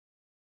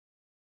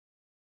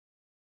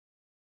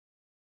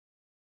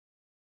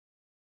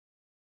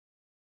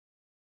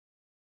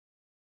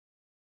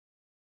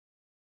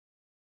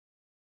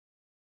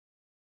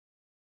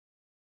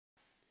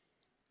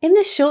In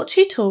this short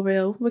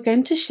tutorial, we're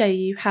going to show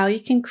you how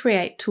you can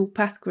create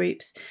toolpath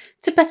groups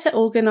to better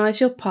organise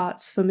your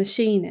parts for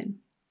machining.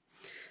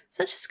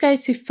 So let's just go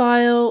to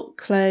File,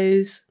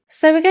 Close.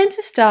 So we're going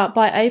to start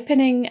by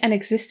opening an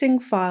existing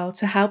file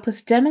to help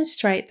us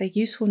demonstrate the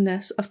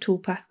usefulness of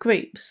toolpath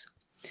groups.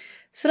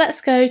 So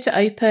let's go to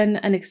open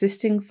an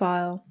existing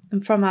file,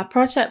 and from our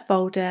project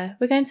folder,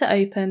 we're going to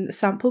open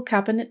sample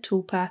cabinet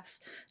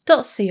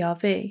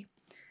toolpaths.crv.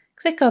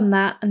 Click on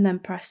that and then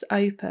press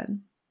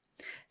open.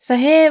 So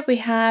here we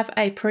have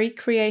a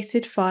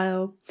pre-created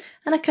file,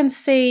 and I can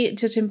see,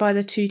 judging by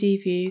the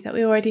 2D view, that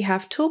we already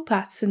have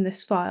toolpaths in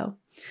this file.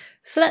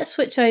 So let's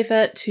switch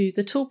over to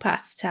the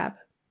Toolpaths tab.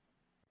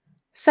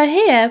 So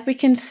here we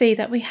can see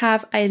that we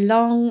have a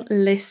long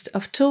list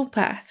of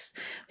toolpaths,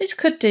 which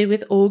could do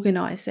with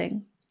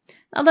organising.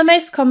 Now, the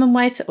most common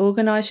way to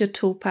organise your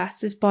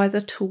toolpaths is by the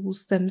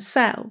tools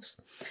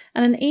themselves.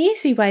 And an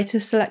easy way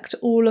to select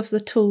all of the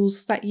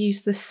tools that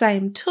use the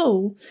same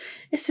tool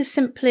is to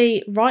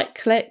simply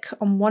right-click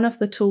on one of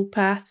the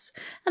toolpaths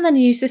and then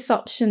use this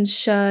option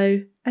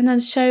Show and then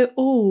Show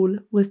All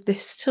with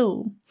this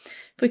tool.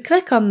 If we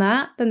click on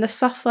that, then the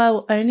software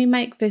will only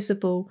make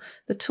visible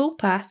the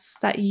toolpaths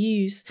that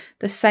use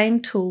the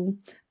same tool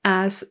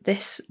as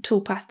this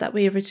toolpath that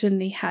we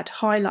originally had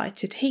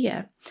highlighted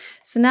here.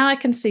 So now I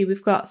can see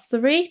we've got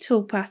 3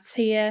 toolpaths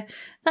here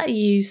that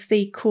use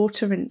the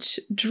 1/4 inch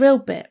drill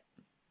bit.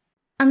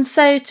 And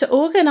so to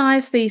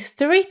organise these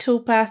 3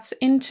 toolpaths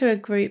into a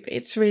group,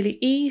 it's really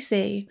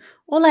easy.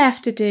 All I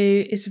have to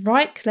do is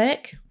right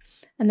click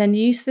and then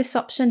use this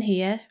option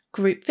here,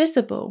 Group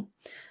Visible.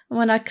 And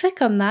when I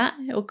click on that,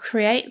 it will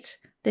create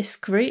this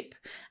group,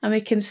 and we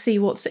can see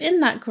what's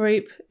in that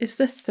group is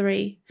the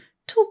 3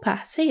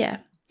 toolpaths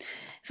here.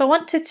 If I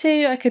wanted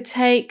to, I could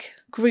take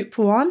group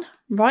 1,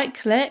 right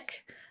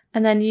click,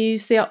 and then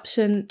use the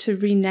option to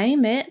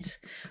rename it,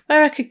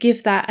 where I could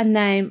give that a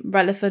name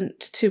relevant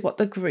to what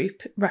the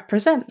group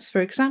represents. For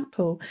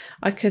example,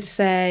 I could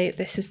say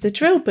this is the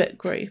drill bit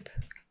group,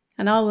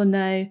 and I will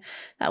know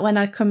that when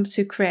I come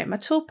to create my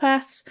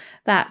toolpaths,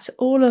 that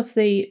all of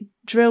the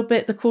drill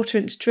bit, the 1/4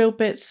 inch drill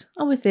bits,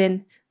 are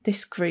within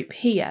this group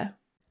here.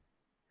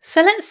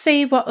 So let's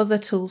see what other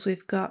tools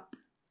we've got.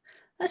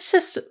 Let's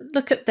just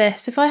look at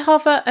this. If I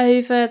hover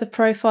over the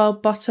profile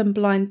bottom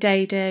blind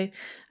dado,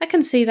 I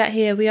can see that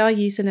here we are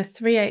using a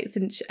 3/8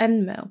 inch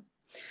end mill.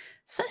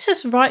 So let's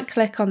just right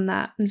click on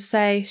that and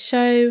say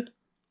Show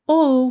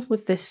All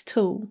with this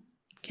tool.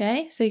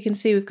 Okay, so you can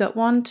see we've got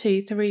 1, 2,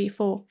 3,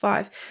 4,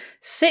 5,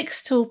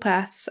 6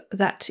 toolpaths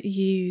that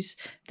use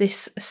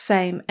this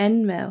same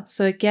end mill.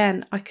 So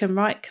again, I can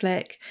right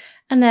click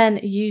and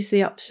then use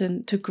the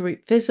option to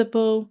Group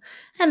Visible,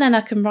 and then I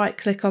can right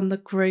click on the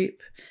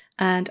group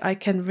and I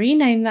can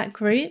rename that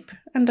group,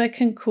 and I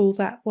can call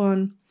that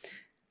one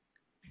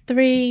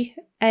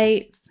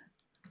 3/8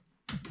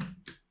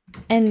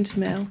 end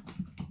mill,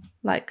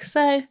 like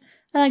so,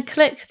 and I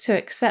click to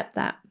accept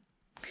that.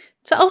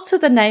 To alter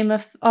the name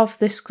of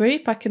this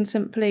group, I can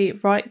simply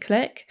right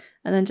click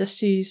and then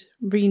just use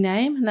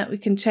rename, and that we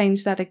can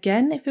change that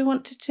again if we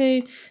wanted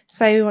to.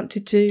 Say we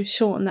wanted to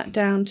shorten that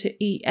down to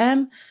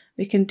EM,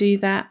 we can do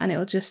that and it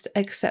will just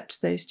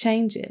accept those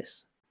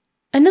changes.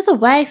 Another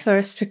way for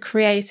us to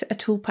create a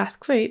toolpath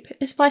group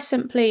is by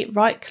simply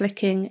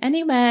right-clicking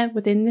anywhere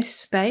within this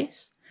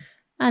space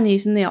and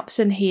using the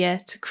option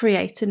here to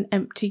create an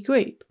empty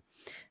group.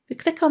 If we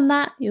click on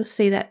that, you'll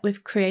see that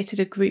we've created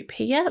a group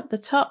here at the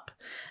top.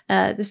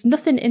 There's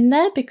nothing in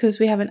there because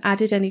we haven't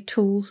added any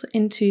tools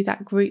into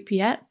that group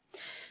yet.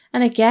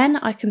 And again,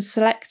 I can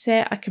select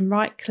it, I can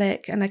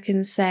right-click and I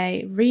can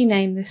say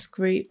rename this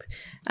group.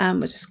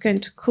 We're just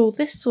going to call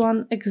this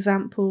one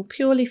Example,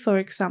 purely for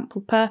example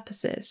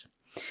purposes.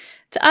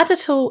 To add a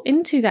tool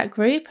into that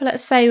group,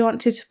 let's say we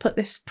wanted to put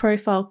this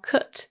profile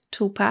cut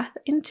toolpath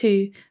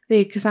into the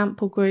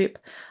example group,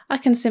 I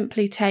can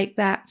simply take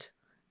that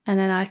and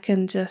then I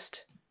can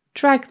just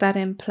drag that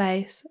in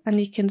place, and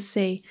you can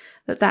see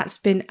that that's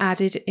been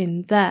added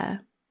in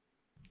there.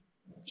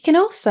 You can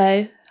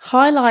also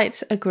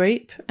highlight a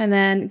group and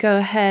then go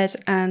ahead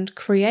and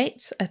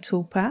create a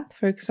toolpath.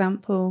 For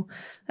example,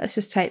 let's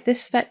just take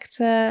this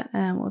vector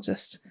and we'll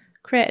just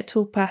create a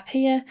toolpath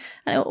here,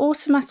 and it will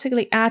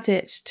automatically add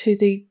it to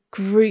the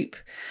group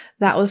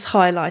that was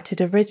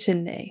highlighted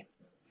originally.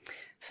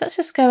 So let's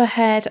just go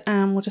ahead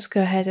and we'll just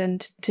go ahead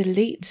and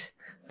delete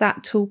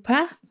that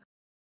toolpath.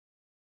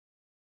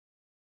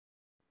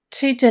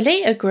 To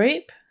delete a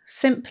group,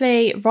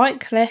 simply right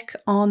click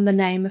on the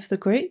name of the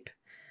group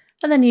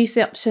and then use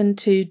the option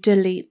to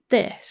delete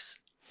this.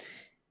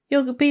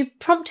 You'll be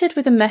prompted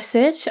with a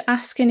message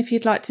asking if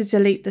you'd like to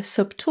delete the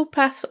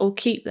sub-toolpaths or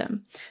keep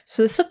them.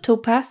 So the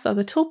sub-toolpaths are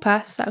the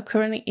toolpaths that are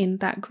currently in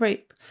that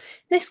group.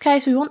 In this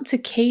case, we want to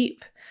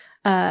keep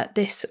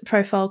this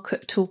profile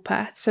cut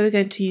toolpath, so we're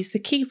going to use the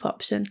keep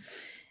option.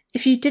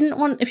 If you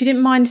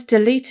didn't mind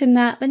deleting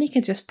that, then you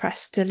can just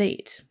press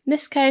delete. In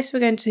this case, we're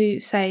going to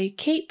say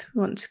keep. We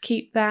want to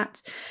keep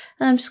that.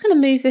 And I'm just going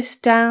to move this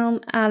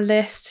down our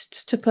list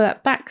just to put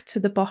it back to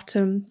the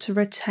bottom to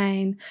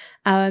retain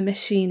our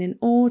machine in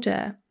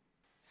order.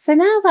 So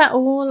now that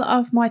all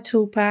of my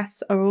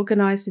toolpaths are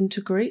organised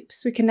into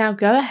groups, we can now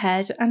go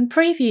ahead and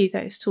preview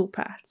those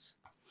toolpaths.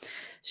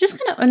 Just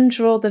going to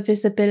undraw the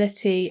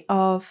visibility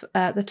of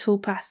the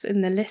toolpaths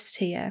in the list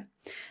here.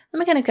 And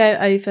we're going to go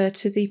over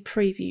to the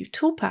preview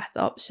toolpath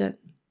option.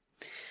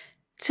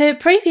 To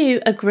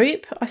preview a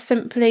group, I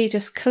simply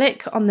just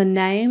click on the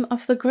name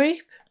of the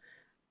group.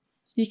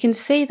 You can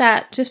see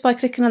that just by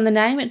clicking on the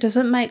name, it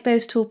doesn't make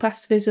those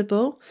toolpaths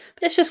visible,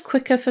 but it's just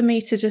quicker for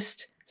me to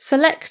just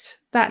select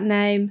that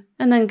name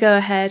and then go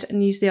ahead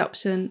and use the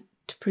option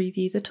to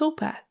preview the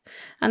toolpath.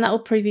 And that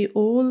will preview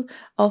all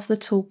of the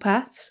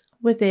toolpaths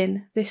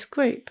within this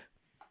group.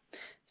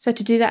 So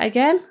to do that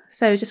again,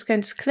 so we're just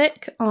going to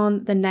click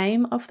on the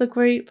name of the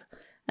group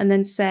and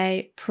then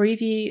say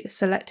preview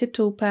selected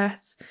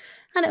toolpaths,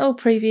 and it will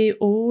preview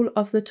all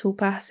of the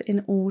toolpaths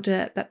in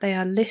order that they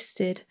are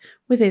listed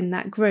within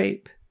that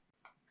group.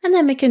 And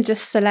then we can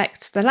just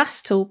select the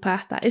last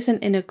toolpath that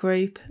isn't in a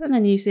group and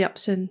then use the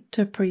option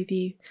to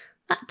preview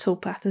that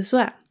toolpath as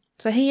well.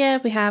 So here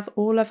we have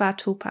all of our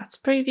toolpaths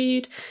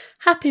previewed,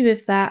 happy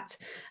with that,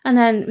 and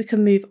then we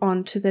can move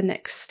on to the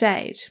next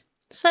stage.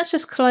 So let's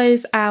just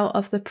close out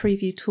of the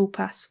preview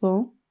toolpaths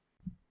form.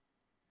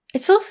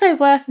 It's also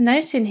worth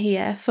noting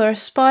here for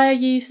Aspire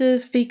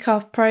users,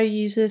 vcarve Pro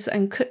users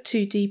and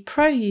Cut2D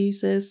Pro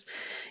users,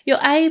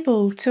 you're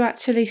able to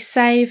actually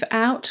save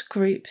out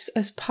groups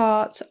as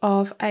part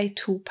of a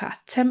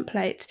toolpath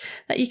template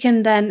that you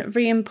can then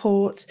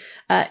re-import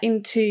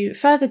into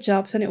further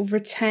jobs, and it will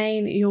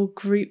retain your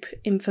group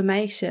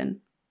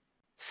information.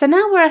 So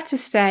now we're at a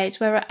stage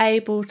where we're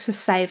able to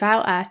save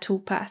out our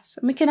toolpaths,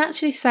 and we can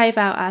actually save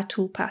out our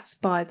toolpaths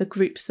by the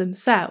groups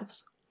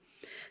themselves.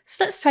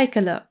 So let's take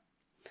a look.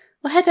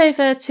 We'll head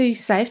over to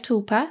Save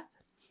Toolpath.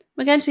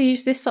 We're going to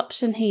use this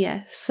option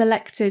here,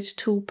 Selected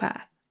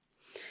Toolpath.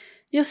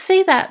 You'll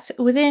see that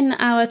within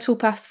our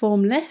toolpath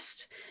form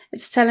list,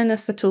 it's telling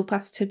us the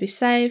toolpath to be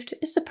saved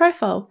is the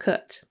profile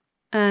cut.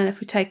 And if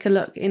we take a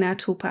look in our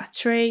toolpath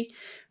tree,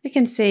 we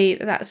can see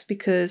that's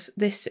because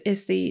this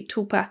is the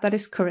toolpath that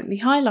is currently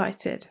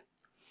highlighted.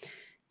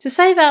 To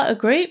save out a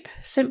group,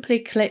 simply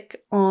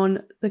click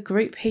on the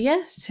group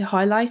here to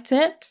highlight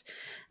it,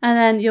 and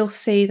then you'll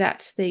see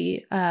that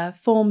the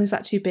form has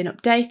actually been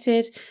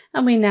updated,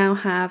 and we now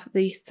have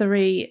the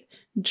 3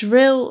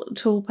 drill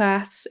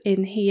toolpaths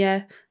in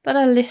here that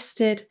are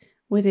listed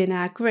within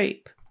our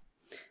group.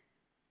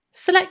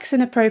 Select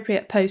an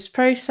appropriate post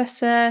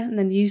processor and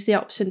then use the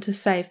option to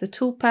save the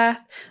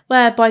toolpath,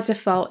 where by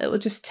default it will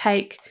just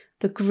take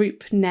the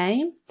group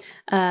name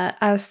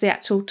as the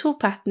actual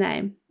toolpath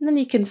name. And then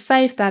you can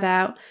save that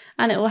out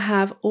and it will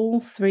have all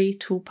 3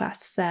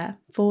 toolpaths there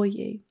for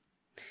you.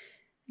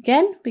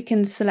 Again, we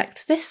can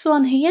select this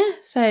one here.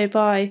 So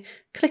by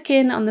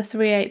clicking on the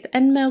 3/8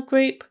 end mill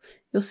group,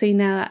 you'll see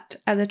now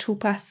that the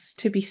toolpaths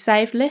to be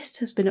saved list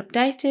has been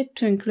updated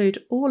to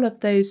include all of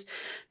those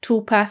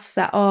toolpaths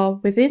that are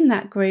within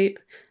that group.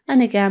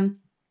 And again,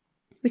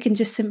 we can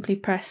just simply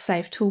press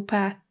Save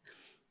Toolpath,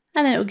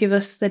 and then it will give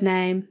us the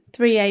name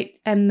 3/8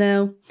 end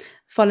mill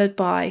followed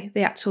by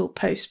the actual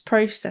post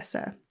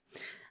processor.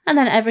 And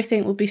then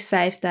everything will be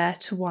saved there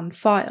to one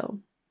file.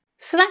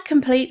 So that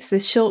completes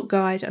this short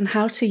guide on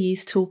how to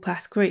use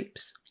toolpath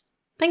groups.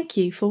 Thank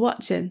you for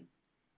watching.